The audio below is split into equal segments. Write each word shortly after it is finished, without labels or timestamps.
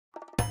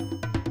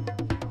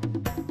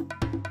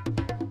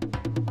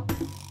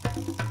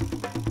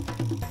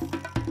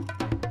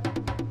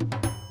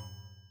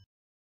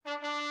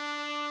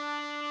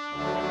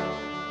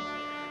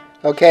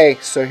Okay,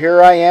 so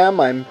here I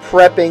am. I'm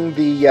prepping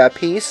the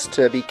piece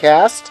to be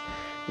cast.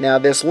 Now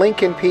this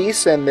Lincoln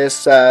piece and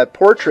this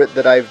portrait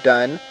that I've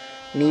done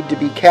need to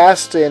be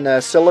cast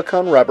in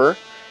silicone rubber.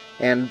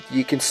 And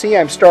you can see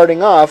I'm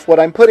starting off. What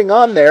I'm putting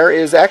on there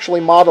is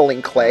actually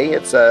modeling clay.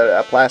 It's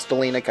a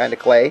plastilina kind of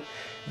clay.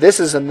 This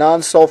is a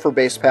non-sulfur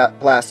based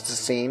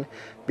plasticine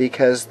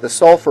because the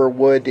sulfur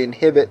would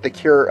inhibit the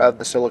cure of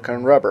the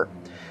silicone rubber.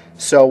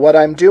 So what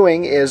I'm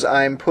doing is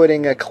I'm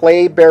putting a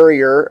clay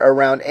barrier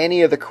around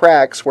any of the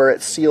cracks where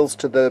it seals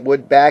to the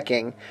wood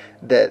backing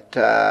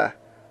that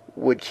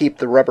would keep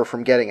the rubber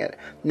from getting it.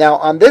 Now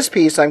on this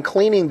piece I'm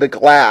cleaning the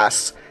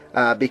glass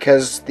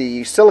because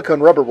the silicone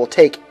rubber will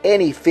take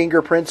any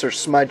fingerprints or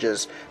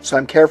smudges, so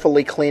I'm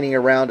carefully cleaning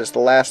around as the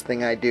last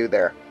thing I do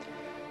there.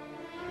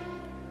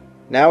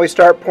 Now we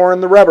start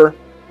pouring the rubber.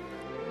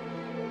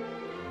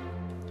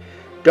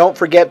 Don't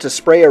forget to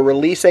spray a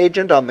release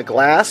agent on the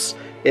glass.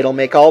 It'll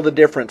make all the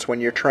difference when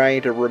you're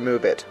trying to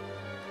remove it.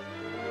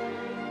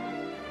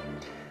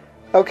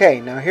 Okay,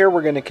 now here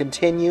we're going to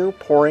continue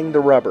pouring the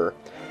rubber.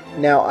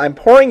 Now I'm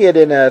pouring it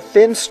in a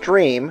thin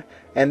stream,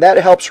 and that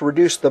helps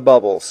reduce the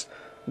bubbles.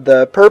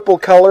 The purple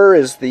color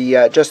is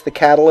just the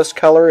catalyst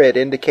color. It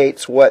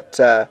indicates what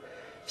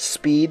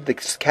speed the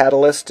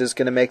catalyst is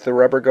going to make the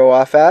rubber go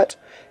off at.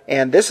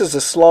 And this is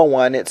a slow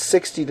one. It's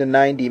 60 to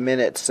 90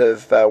 minutes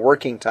of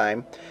working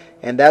time,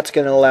 and that's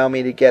going to allow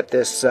me to get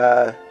this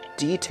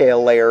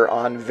detail layer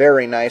on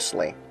very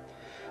nicely.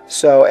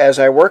 So as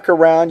I work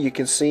around, you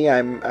can see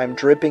I'm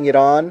dripping it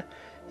on.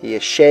 You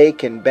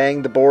shake and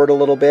bang the board a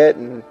little bit,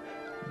 and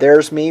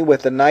there's me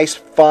with a nice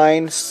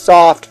fine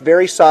soft,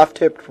 very soft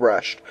tipped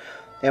brush.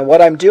 And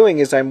what I'm doing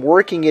is I'm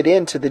working it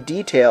into the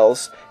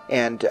details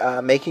and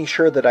making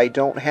sure that I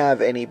don't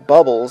have any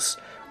bubbles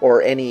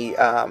or any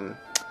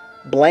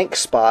blank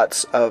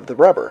spots of the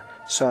rubber.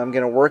 So I'm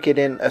going to work it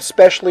in,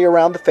 especially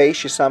around the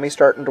face. You saw me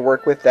starting to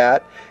work with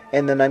that.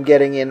 And then I'm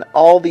getting in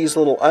all these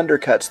little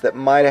undercuts that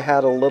might have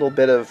had a little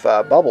bit of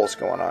bubbles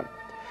going on.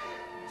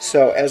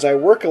 So as I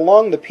work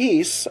along the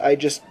piece, I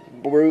just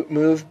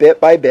move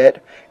bit by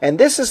bit. And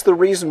this is the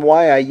reason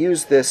why I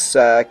use this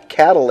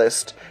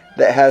catalyst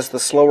that has the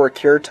slower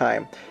cure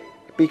time,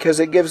 because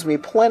it gives me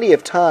plenty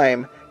of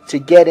time to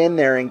get in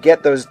there and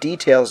get those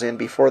details in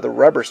before the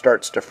rubber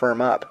starts to firm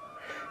up.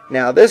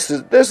 Now this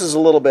is a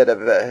little bit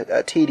of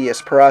a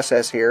tedious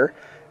process here,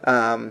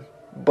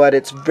 but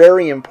it's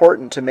very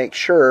important to make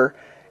sure.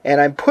 And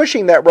I'm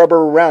pushing that rubber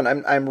around.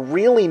 I'm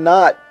really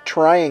not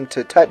trying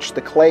to touch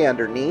the clay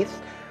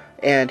underneath.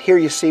 And here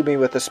you see me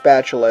with the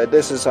spatula.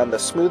 This is on the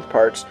smooth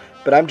parts,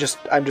 but I'm just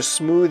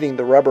smoothing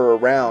the rubber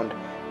around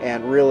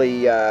and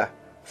really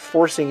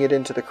forcing it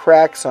into the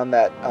cracks on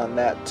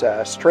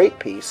that straight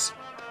piece.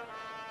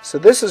 So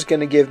this is going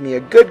to give me a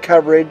good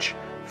coverage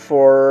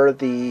for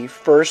the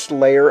first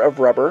layer of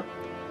rubber,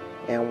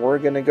 and we're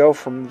going to go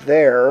from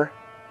there,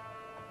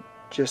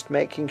 just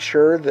making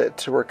sure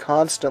that we're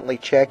constantly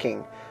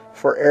checking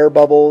for air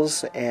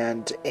bubbles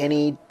and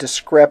any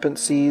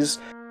discrepancies.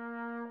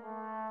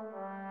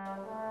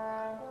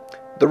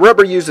 The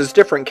rubber uses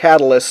different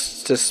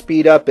catalysts to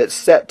speed up its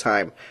set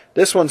time.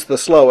 This one's the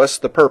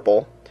slowest, the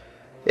purple,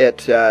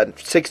 at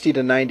 60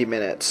 to 90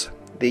 minutes.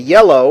 The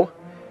yellow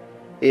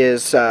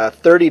is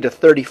 30 to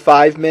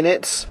 35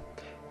 minutes,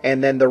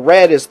 and then the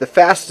red is the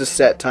fastest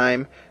set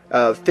time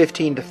of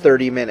 15 to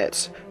 30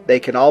 minutes. They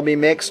can all be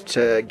mixed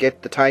to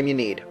get the time you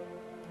need.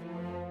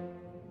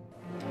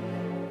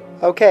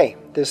 Okay,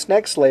 this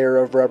next layer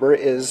of rubber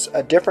is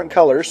a different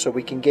color so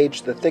we can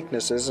gauge the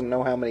thicknesses and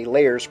know how many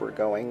layers we're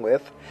going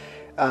with.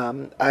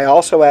 I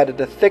also added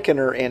a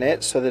thickener in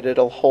it so that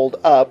it'll hold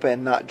up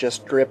and not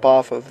just drip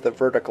off of the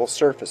vertical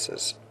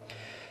surfaces.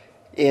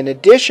 In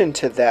addition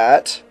to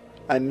that,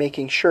 I'm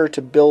making sure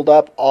to build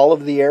up all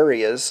of the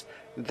areas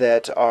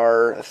that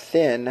are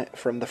thin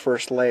from the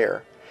first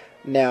layer.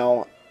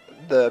 Now,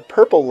 the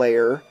purple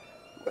layer,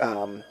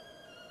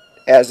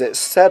 as it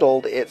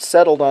settled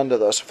onto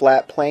those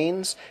flat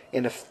planes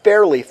in a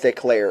fairly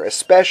thick layer,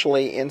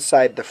 especially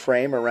inside the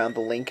frame around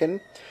the Lincoln.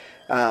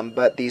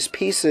 But these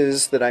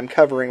pieces that I'm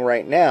covering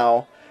right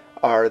now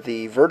are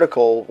the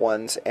vertical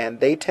ones, and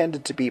they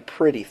tended to be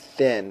pretty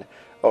thin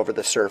over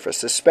the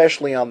surface,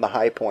 especially on the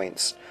high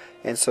points.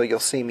 And so you'll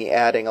see me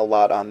adding a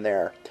lot on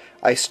there.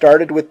 I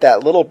started with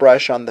that little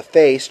brush on the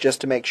face just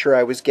to make sure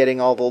I was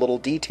getting all the little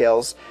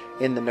details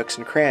in the nooks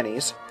and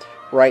crannies.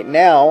 Right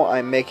now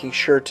I'm making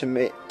sure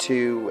to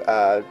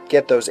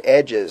get those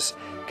edges,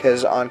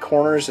 because on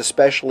corners,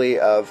 especially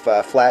of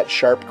flat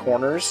sharp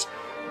corners,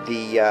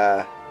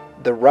 the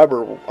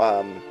rubber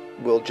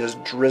will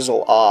just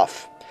drizzle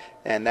off,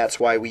 and that's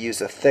why we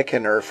use a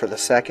thickener for the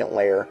second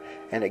layer,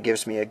 and it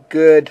gives me a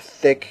good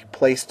thick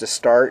place to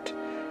start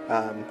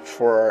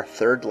for our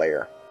third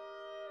layer.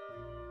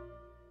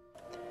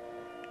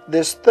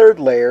 This third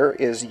layer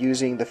is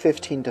using the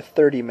 15 to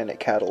 30 minute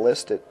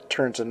catalyst. It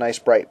turns a nice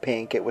bright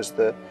pink. It was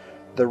the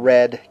the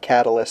red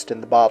catalyst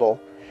in the bottle.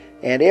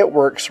 And it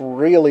works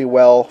really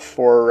well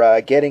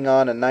for getting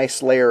on a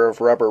nice layer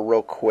of rubber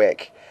real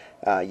quick.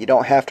 You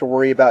don't have to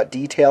worry about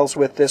details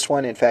with this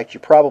one. In fact, you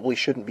probably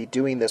shouldn't be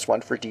doing this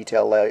one for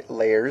detail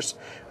layers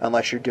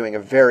unless you're doing a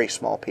very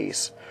small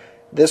piece.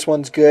 This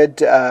one's good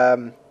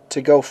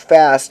to go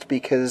fast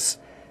because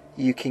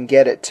you can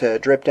get it to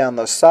drip down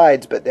those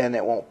sides, but then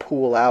it won't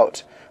pool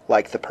out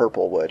like the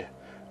purple would,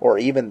 or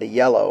even the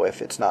yellow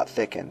if it's not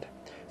thickened.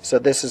 So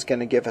this is going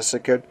to give us a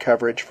good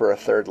coverage for a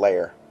third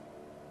layer.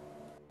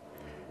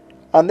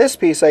 On this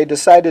piece, I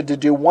decided to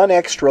do one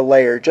extra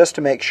layer just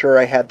to make sure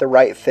I had the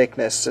right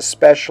thickness,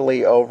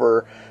 especially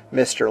over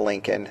Mr.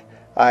 Lincoln.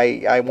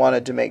 I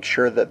wanted to make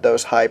sure that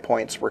those high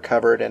points were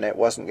covered and it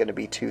wasn't going to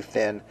be too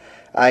thin.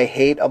 I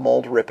hate a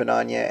mold ripping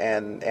on you,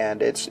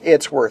 and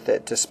it's worth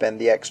it to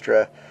spend the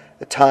extra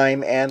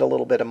time and a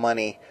little bit of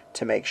money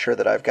to make sure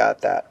that I've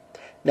got that.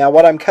 Now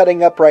what I'm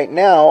cutting up right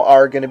now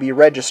are going to be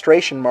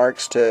registration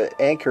marks to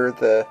anchor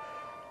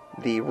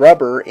the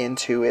rubber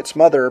into its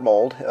mother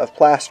mold of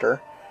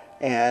plaster.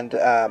 And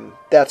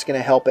that's going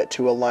to help it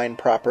to align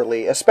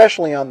properly,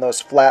 especially on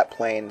those flat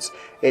planes.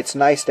 It's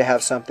nice to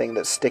have something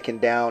that's sticking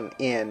down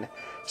in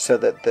so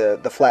that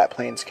the flat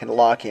planes can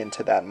lock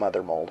into that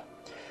mother mold.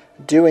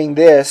 Doing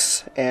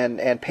this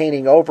and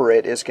painting over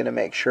it is going to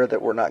make sure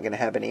that we're not going to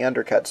have any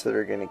undercuts that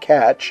are going to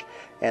catch,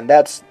 and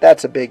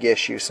that's a big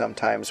issue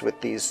sometimes with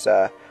these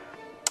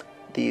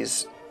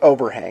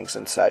overhangs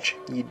and such.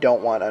 You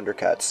don't want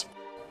undercuts.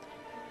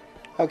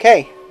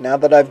 Okay, now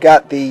that I've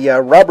got the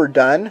rubber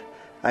done,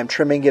 I'm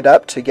trimming it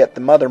up to get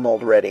the mother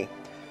mold ready.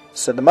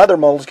 So the mother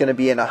mold is going to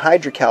be in a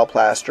hydrocal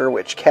plaster,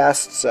 which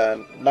casts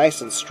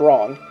nice and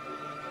strong.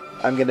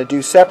 I'm going to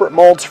do separate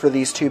molds for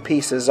these two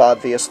pieces,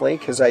 obviously,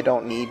 because I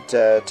don't need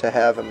to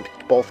have them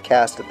both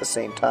cast at the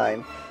same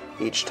time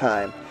each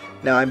time.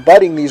 Now I'm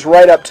butting these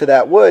right up to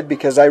that wood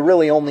because I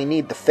really only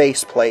need the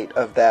face plate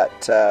of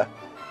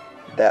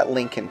that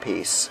Lincoln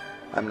piece.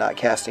 I'm not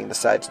casting the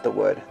sides of the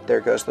wood. There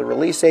goes the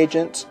release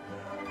agent.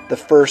 The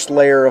first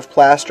layer of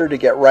plaster to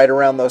get right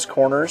around those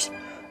corners.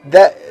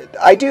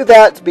 I do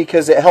that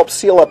because it helps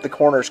seal up the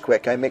corners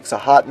quick. I mix a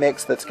hot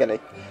mix that's going to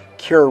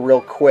cure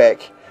real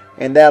quick,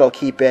 and that'll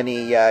keep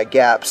any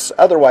gaps.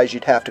 Otherwise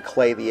you'd have to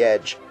clay the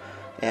edge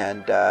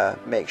and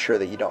make sure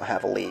that you don't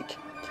have a leak.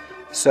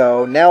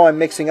 So now I'm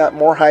mixing up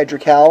more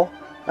hydrocal.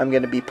 I'm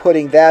going to be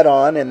putting that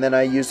on, and then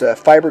I use a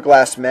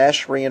fiberglass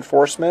mesh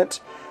reinforcement.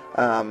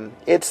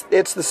 It's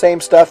the same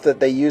stuff that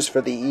they use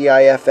for the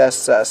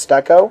EIFS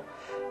stucco.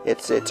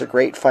 It's a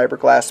great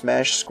fiberglass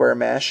mesh, square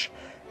mesh.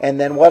 And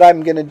then what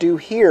I'm going to do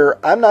here,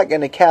 I'm not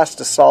going to cast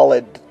a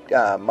solid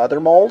mother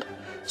mold,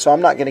 so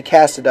I'm not going to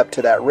cast it up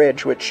to that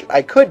ridge, which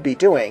I could be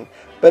doing,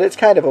 but it's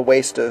kind of a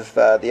waste of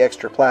the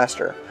extra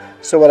plaster.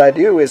 So what I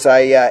do is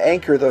I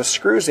anchor those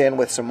screws in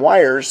with some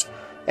wires,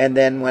 and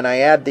then when I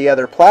add the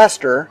other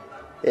plaster,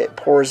 it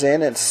pours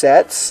in and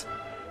sets,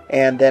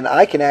 and then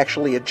I can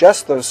actually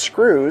adjust those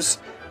screws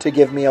to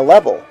give me a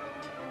level.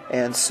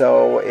 And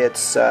so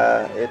it's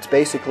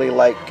basically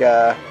like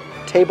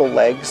table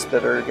legs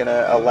that are going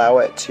to allow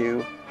it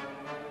to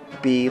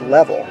be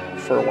level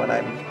for when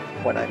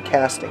I'm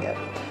casting it,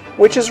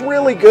 which is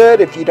really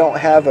good if you don't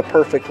have a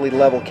perfectly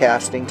level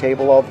casting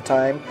table all the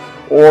time,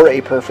 or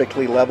a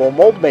perfectly level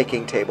mold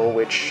making table,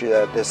 which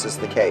this is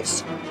the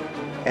case.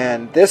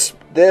 And this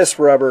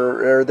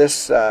rubber, or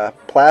this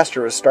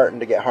plaster, was starting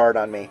to get hard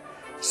on me,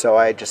 so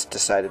I just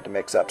decided to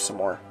mix up some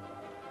more.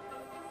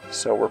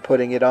 So we're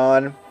putting it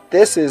on.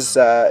 This is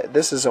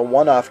a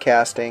one-off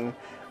casting.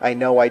 I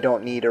know I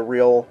don't need a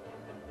real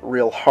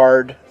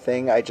hard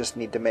thing. I just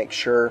need to make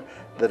sure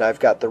that I've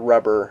got the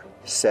rubber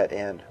set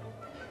in.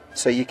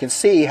 So you can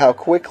see how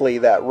quickly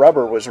that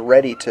rubber was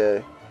ready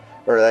to,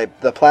 or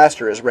the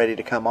plaster is ready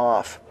to come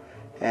off.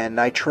 And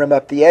I trim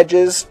up the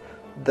edges.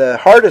 The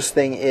hardest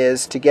thing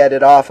is to get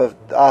it off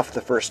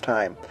the first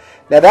time.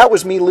 Now that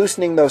was me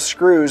loosening those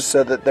screws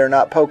so that they're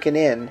not poking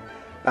in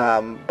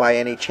by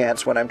any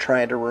chance when I'm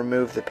trying to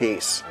remove the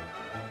piece.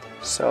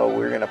 So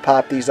we're going to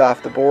pop these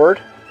off the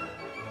board.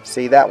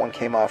 See, that one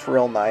came off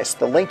real nice.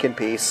 The Lincoln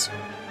piece,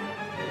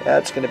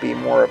 that's going to be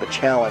more of a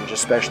challenge,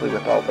 especially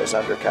with all those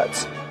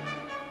undercuts.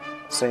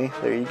 See,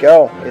 there you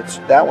go.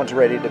 That one's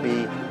ready to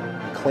be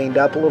cleaned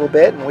up a little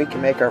bit, and we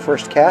can make our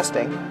first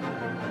casting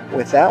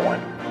with that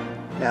one.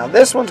 Now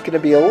this one's going to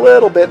be a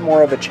little bit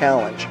more of a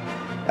challenge.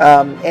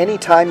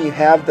 Anytime you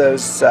have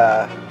those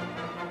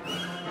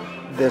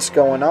this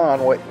going on,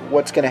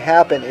 what's going to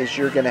happen is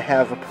you're going to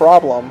have a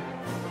problem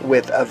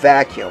with a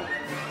vacuum.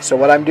 So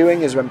what I'm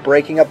doing is I'm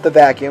breaking up the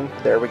vacuum.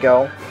 There we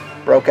go.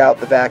 Broke out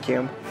the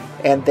vacuum.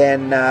 And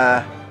then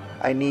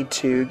I need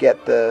to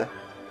get the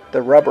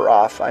rubber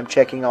off. I'm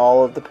checking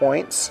all of the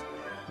points,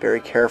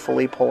 very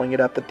carefully pulling it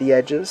up at the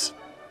edges.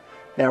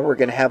 Now we're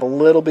going to have a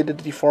little bit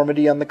of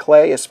deformity on the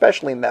clay,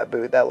 especially in that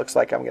boot. That looks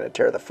like I'm going to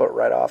tear the foot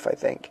right off, I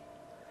think.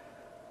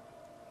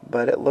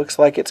 But it looks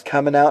like it's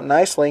coming out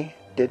nicely.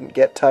 Didn't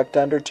get tucked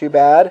under too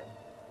bad.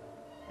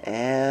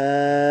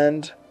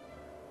 And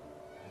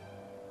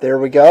there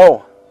we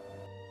go.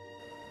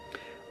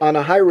 On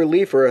a high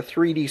relief or a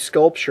 3D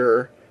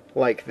sculpture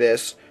like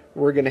this,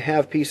 we're going to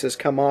have pieces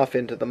come off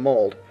into the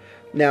mold.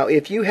 Now,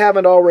 if you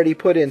haven't already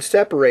put in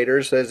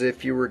separators, as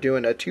if you were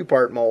doing a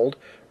two-part mold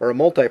or a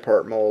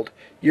multi-part mold,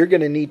 you're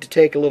going to need to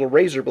take a little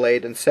razor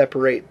blade and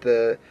separate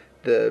the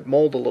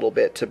mold a little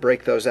bit to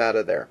break those out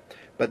of there.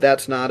 But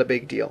that's not a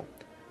big deal.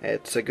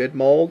 It's a good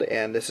mold,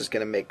 and this is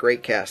going to make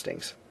great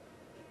castings.